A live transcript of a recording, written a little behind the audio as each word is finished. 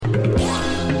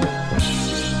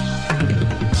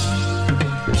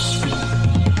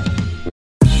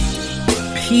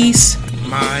Peace,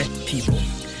 my people.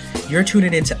 You're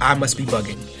tuning in to I Must Be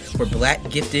Bugging, where Black,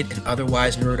 gifted, and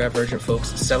otherwise neurodivergent folks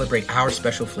celebrate our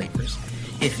special flavors.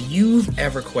 If you've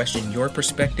ever questioned your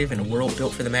perspective in a world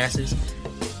built for the masses,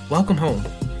 welcome home.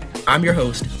 I'm your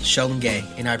host, Sheldon Gay,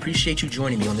 and I appreciate you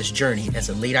joining me on this journey as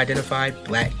a late-identified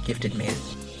Black, gifted man.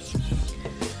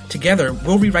 Together,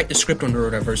 we'll rewrite the script on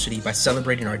neurodiversity by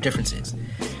celebrating our differences,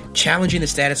 challenging the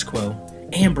status quo,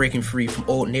 and breaking free from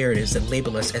old narratives that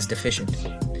label us as deficient.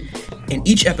 In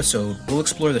each episode, we'll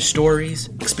explore the stories,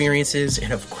 experiences,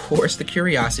 and of course the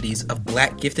curiosities of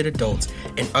Black gifted adults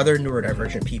and other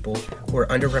neurodivergent people who are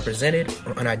underrepresented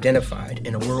or unidentified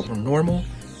in a world where normal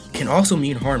can also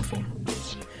mean harmful.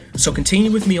 So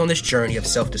continue with me on this journey of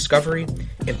self-discovery,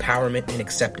 empowerment, and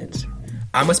acceptance.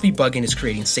 I Must Be Bugging is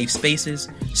creating safe spaces,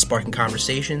 sparking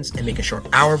conversations, and making sure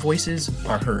our voices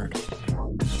are heard.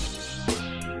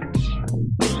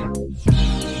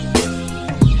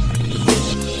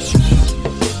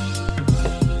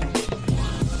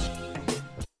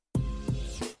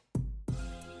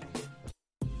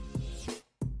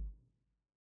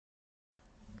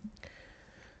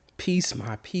 Peace,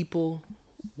 my people.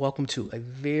 Welcome to a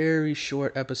very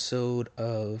short episode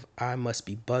of I Must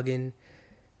Be Bugging.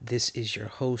 This is your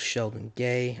host, Sheldon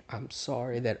Gay. I'm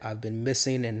sorry that I've been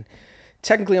missing, and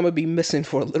technically I'm going to be missing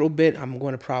for a little bit. I'm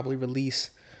going to probably release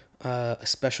a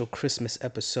special Christmas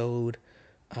episode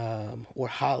or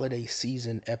holiday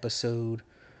season episode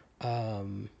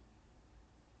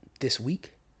this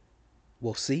week.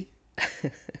 We'll see.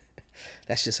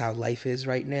 That's just how life is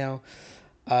right now.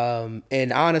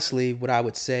 And honestly, what I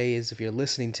would say is if you're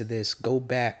listening to this, go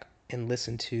back and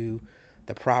listen to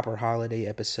the proper holiday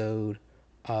episode,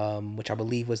 which I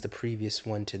believe was the previous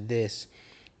one to this.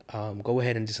 Go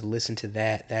ahead and just listen to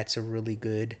that. That's a really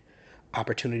good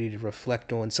opportunity to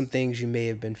reflect on some things you may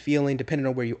have been feeling. Depending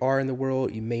on where you are in the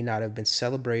world, you may not have been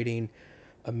celebrating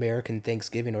American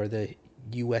Thanksgiving or the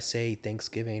USA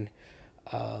Thanksgiving.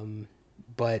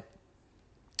 But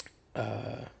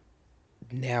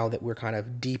now that we're kind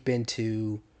of deep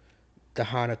into the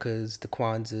Hanukkahs, the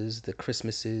Kwanzas, the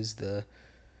Christmases, the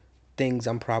things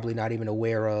I'm probably not even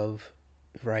aware of,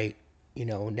 right? You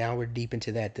know, now we're deep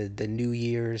into that, the New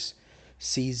Year's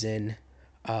season.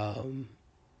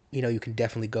 You know, you can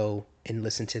definitely go and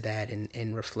listen to that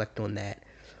and reflect on that.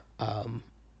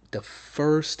 The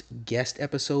first guest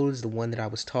episode is the one that I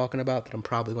was talking about that I'm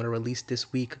probably going to release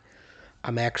this week.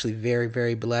 I'm actually very,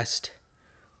 very blessed.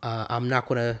 I'm not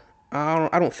going to,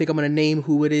 I don't think I'm going to name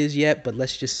who it is yet, but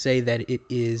let's just say that it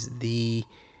is the,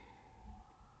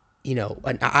 you know,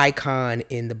 an icon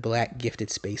in the Black gifted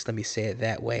space. Let me say it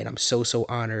that way. And I'm so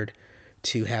honored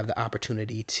to have the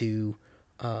opportunity to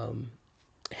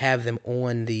have them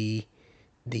on the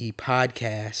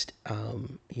podcast.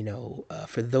 You know,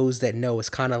 for those that know, it's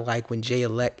kind of like when Jay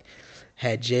Elect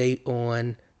had Jay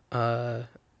on,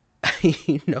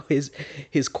 you know,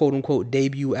 his quote unquote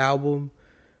debut album.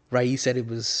 Right, he said it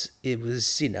was,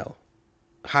 you know,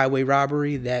 highway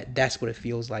robbery. That's what it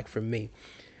feels like for me.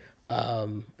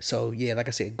 So yeah, like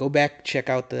I said, go back, check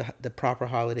out the proper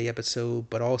holiday episode,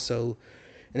 but also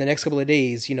in the next couple of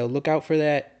days, you know, look out for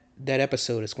that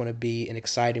episode. It's going to be an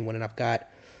exciting one, and I've got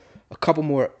a couple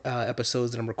more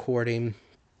episodes that I'm recording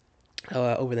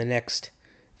over the next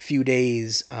few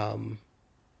days.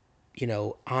 You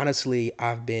know, honestly,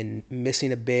 I've been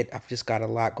missing a bit. I've just got a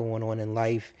lot going on in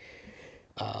life.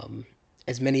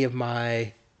 As many of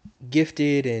my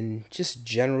gifted and just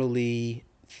generally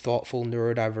thoughtful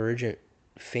neurodivergent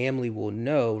family will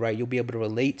know, right? You'll be able to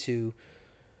relate to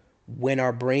when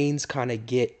our brains kind of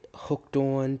get hooked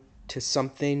on to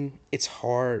something, it's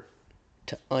hard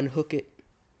to unhook it.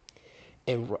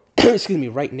 And excuse me,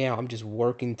 right now I'm just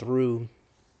working through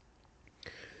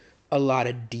a lot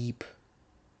of deep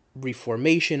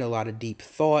reformation, a lot of deep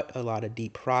thought, a lot of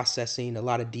deep processing, a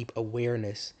lot of deep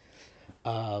awareness.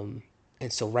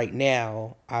 And so right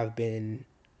now I've been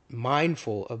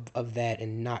mindful of that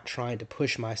and not trying to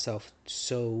push myself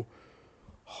so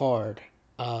hard.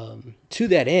 To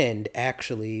that end,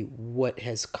 actually, what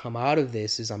has come out of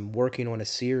this is I'm working on a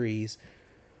series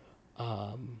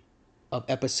of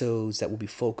episodes that will be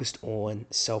focused on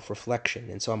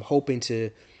self-reflection. And so I'm hoping to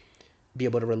be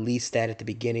able to release that at the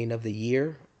beginning of the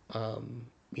year,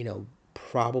 you know,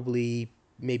 probably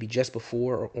maybe just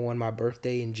before or on my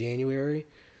birthday in January.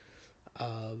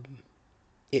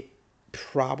 It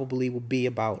probably will be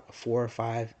about a 4 or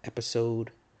 5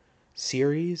 episode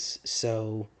series.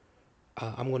 So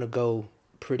I'm going to go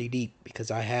pretty deep because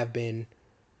I have been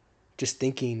just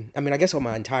thinking, I mean, I guess all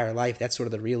my entire life, that's sort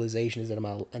of the realization is that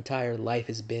my entire life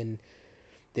has been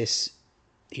this,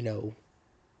 you know,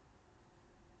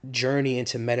 journey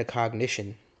into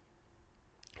metacognition,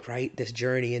 right? This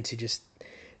journey into just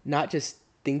not just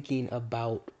thinking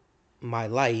about my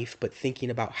life, but thinking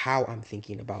about how I'm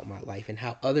thinking about my life and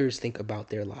how others think about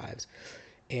their lives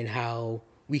and how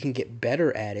we can get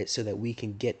better at it so that we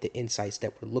can get the insights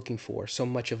that we're looking for. So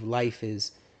much of life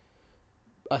is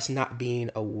us not being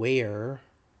aware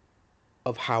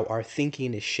of how our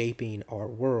thinking is shaping our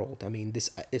world. I mean,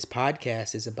 this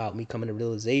podcast is about me coming to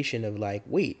realization of like,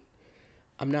 wait,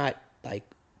 I'm not like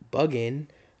bugging,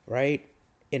 right?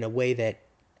 In a way that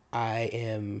I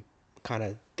am kind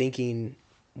of thinking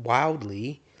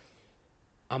wildly.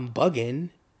 I'm bugging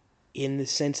in the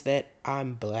sense that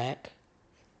I'm black,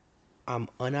 I'm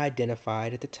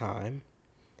unidentified at the time,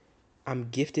 I'm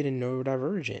gifted and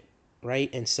neurodivergent, right?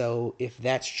 And so if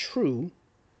that's true,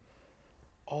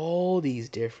 all these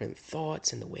different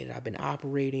thoughts and the way that I've been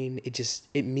operating,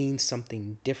 it means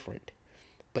something different.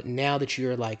 But now that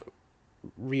you're like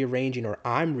rearranging, or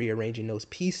I'm rearranging those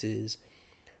pieces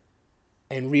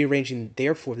and rearranging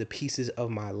therefore the pieces of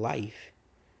my life,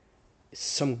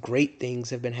 some great things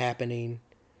have been happening.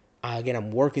 Again,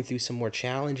 I'm working through some more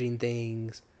challenging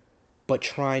things, but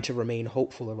trying to remain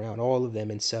hopeful around all of them.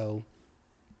 And so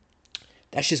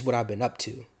that's just what I've been up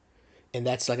to. And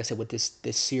that's, like I said, what this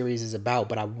series is about.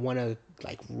 But I want to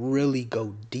like really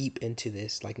go deep into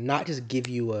this, like not just give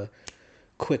you a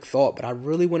quick thought, but I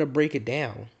really want to break it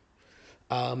down.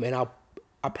 And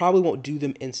I probably won't do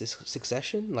them in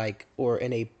succession, like, or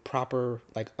in a proper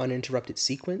like uninterrupted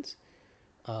sequence.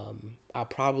 I'll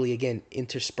probably again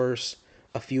intersperse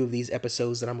a few of these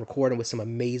episodes that I'm recording with some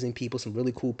amazing people, some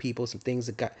really cool people, some things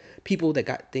that got people that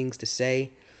got things to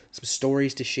say, some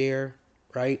stories to share,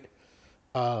 right?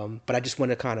 But I just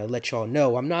want to kind of let y'all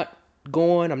know I'm not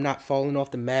I'm not falling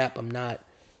off the map, I'm not,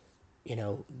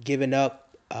 giving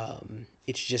up.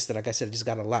 It's just that, like I said, I just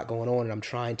got a lot going on, and I'm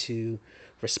trying to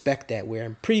respect that. Where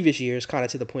in previous years, kind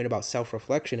of to the point about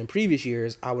self-reflection, in previous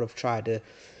years, I would have tried to,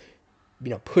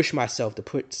 push myself to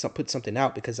put something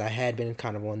out because I had been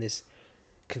kind of on this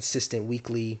consistent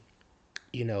weekly,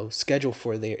 schedule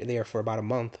for there for about a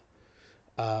month.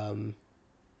 Um,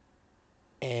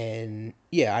 and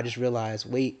yeah, I just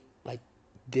realized, wait, like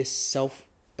this self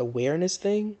awareness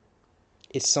thing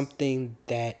is something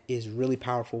that is really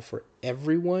powerful for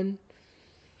everyone,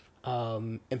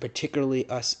 and particularly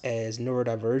us as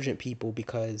neurodivergent people,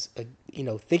 because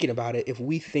thinking about it, if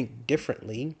we think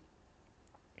differently,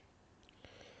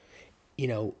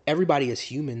 everybody as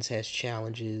humans has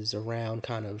challenges around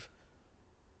kind of,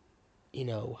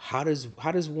 how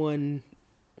does one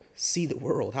see the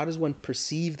world? How does one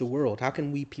perceive the world? How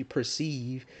can we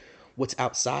perceive what's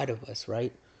outside of us,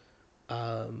 right?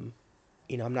 Um,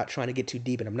 I'm not trying to get too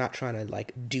deep, and I'm not trying to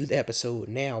like do the episode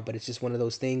now, but it's just one of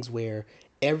those things where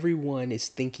everyone is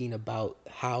thinking about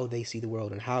how they see the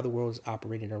world and how the world is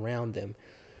operating around them.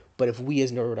 But if we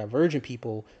as neurodivergent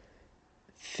people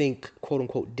think quote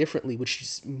unquote differently, which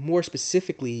is more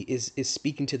specifically is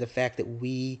speaking to the fact that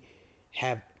we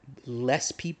have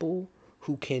less people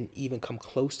who can even come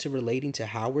close to relating to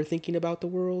how we're thinking about the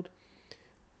world,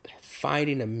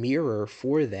 finding a mirror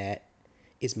for that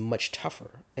is much tougher.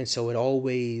 And so it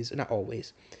always, not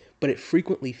always, but it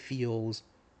frequently feels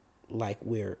like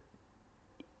we're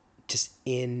just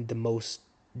in the most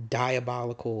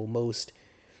diabolical, most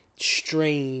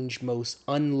strange, most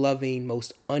unloving,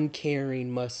 most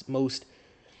uncaring, most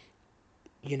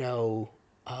you know,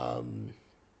 um,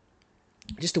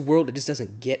 just a world that just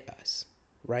doesn't get us,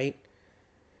 right?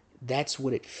 That's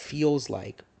what it feels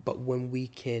like. But when we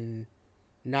can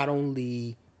not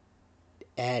only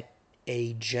at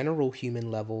a general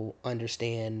human level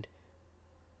understand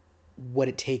what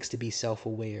it takes to be self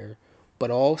aware, but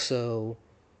also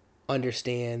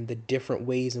understand the different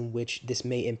ways in which this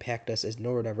may impact us as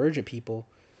neurodivergent people,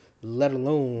 let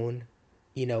alone,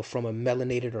 from a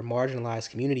melanated or marginalized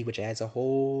community, which adds a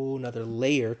whole nother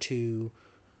layer to,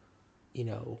 you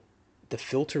know, the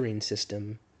filtering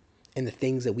system and the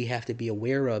things that we have to be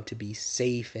aware of to be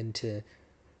safe and to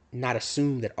not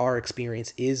assume that our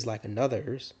experience is like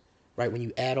another's, right? When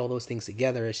you add all those things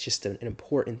together, it's just an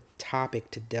important topic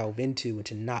to delve into and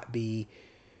to not be,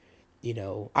 I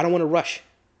don't want to rush.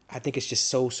 I think it's just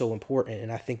so, so important.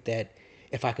 And I think that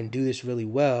if I can do this really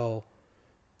well,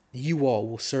 you all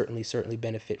will certainly, certainly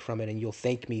benefit from it. And you'll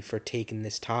thank me for taking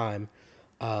this time.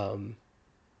 Um,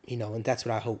 and that's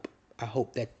what I hope. I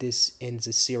hope that this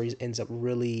series ends up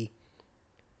really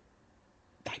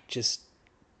like just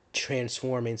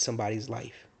transforming somebody's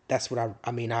life. That's what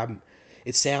I mean.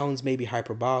 It sounds maybe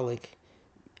hyperbolic,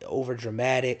 over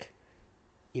dramatic.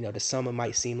 To some it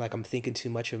might seem like I'm thinking too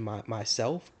much of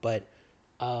myself, but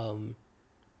um,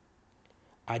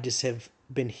 I just have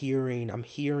been hearing, I'm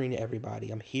hearing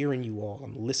everybody. I'm hearing you all.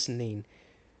 I'm listening.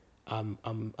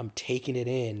 I'm taking it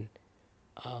in.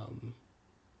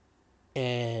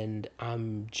 And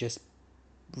I'm just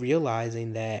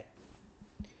realizing that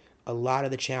a lot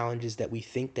of the challenges that we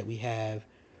think that we have,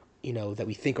 that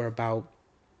we think are about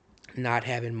not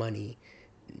having money,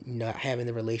 not having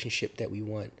the relationship that we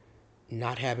want,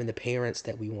 not having the parents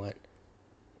that we want,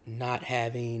 not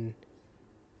having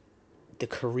the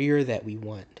career that we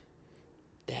want,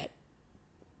 that,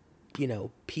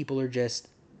 people are just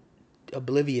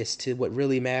oblivious to what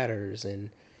really matters, and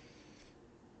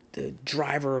the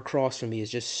driver across from me is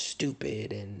just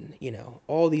stupid, and,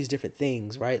 all these different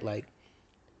things, right? Like,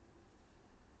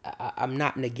 I'm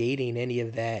not negating any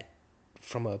of that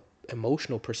from a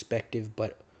emotional perspective,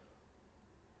 but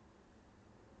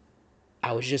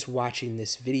I was just watching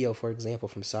this video, for example,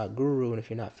 from Sadhguru, and if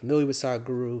you're not familiar with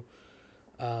Sadhguru,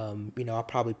 I'll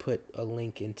probably put a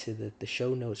link into the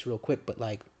show notes real quick, but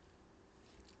like,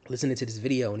 listening to this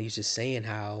video, and he's just saying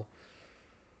how,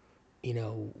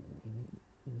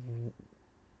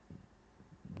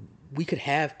 we could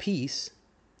have peace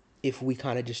if we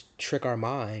kind of just trick our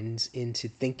minds into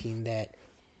thinking that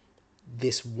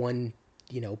this one,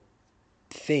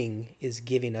 thing is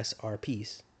giving us our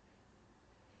peace.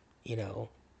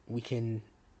 We can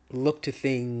look to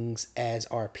things as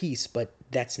our peace, but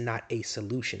that's not a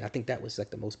solution. I think that was like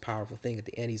the most powerful thing at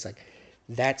the end. He's like,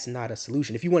 that's not a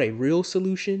solution. If you want a real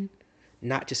solution,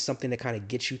 not just something that kind of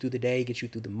gets you through the day, gets you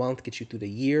through the month, gets you through the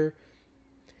year,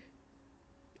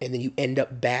 and then you end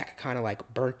up back kind of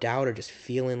like burnt out or just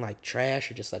feeling like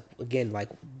trash, or just like, again, like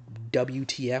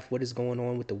WTF, what is going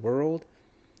on with the world?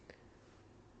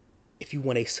 If you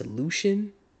want a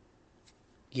solution,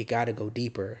 you got to go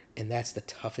deeper. And that's the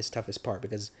toughest part,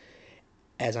 because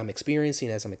as I'm experiencing,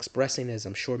 as I'm expressing, as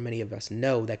I'm sure many of us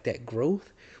know, that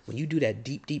growth, when you do that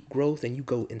deep growth and you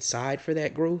go inside for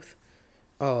that growth,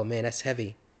 oh man, that's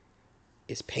heavy.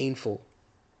 It's painful.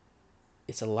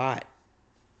 It's a lot.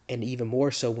 And even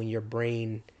more so when your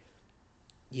brain,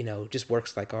 just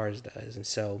works like ours does. And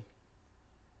so,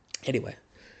 anyway,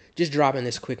 just dropping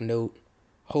this quick note.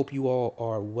 Hope you all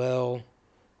are well.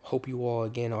 Hope you all,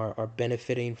 again, are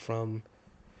benefiting from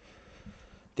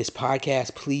this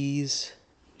podcast. Please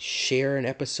share an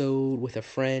episode with a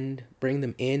friend. Bring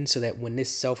them in so that when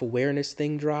this self-awareness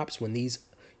thing drops, when these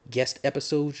guest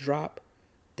episodes drop,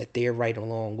 that they're right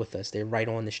along with us. They're right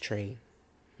on this train.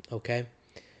 Okay?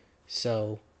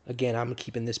 So, again, I'm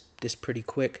keeping this pretty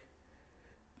quick.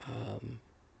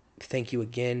 Thank you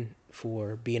again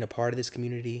for being a part of this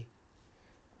community.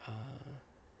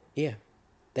 Yeah,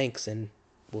 thanks, and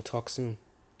we'll talk soon.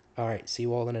 All right, see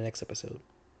you all in the next episode.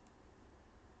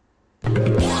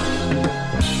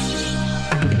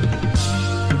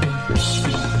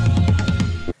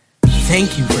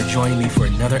 Thank you for joining me for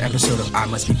another episode of I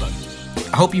Must Be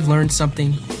Bugging. I hope you've learned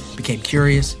something, became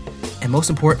curious, and most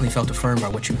importantly, felt affirmed by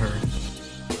what you heard.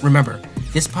 Remember,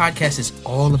 this podcast is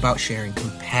all about sharing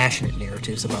compassionate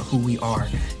narratives about who we are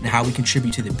and how we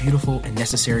contribute to the beautiful and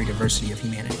necessary diversity of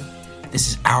humanity. This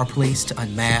is our place to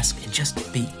unmask and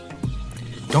just be.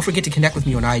 Don't forget to connect with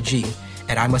me on IG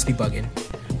at I Must Be Bugging,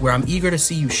 where I'm eager to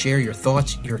see you share your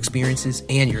thoughts, your experiences,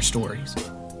 and your stories.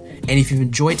 And if you've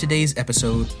enjoyed today's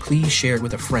episode, please share it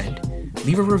with a friend.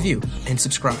 Leave a review and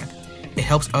subscribe. It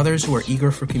helps others who are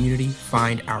eager for community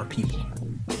find our people.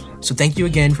 So thank you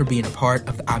again for being a part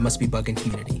of the I Must Be Bugging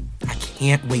community. I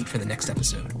can't wait for the next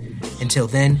episode. Until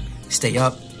then, stay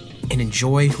up and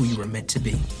enjoy who you were meant to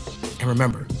be. And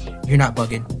remember, you're not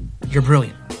bugging, you're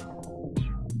brilliant.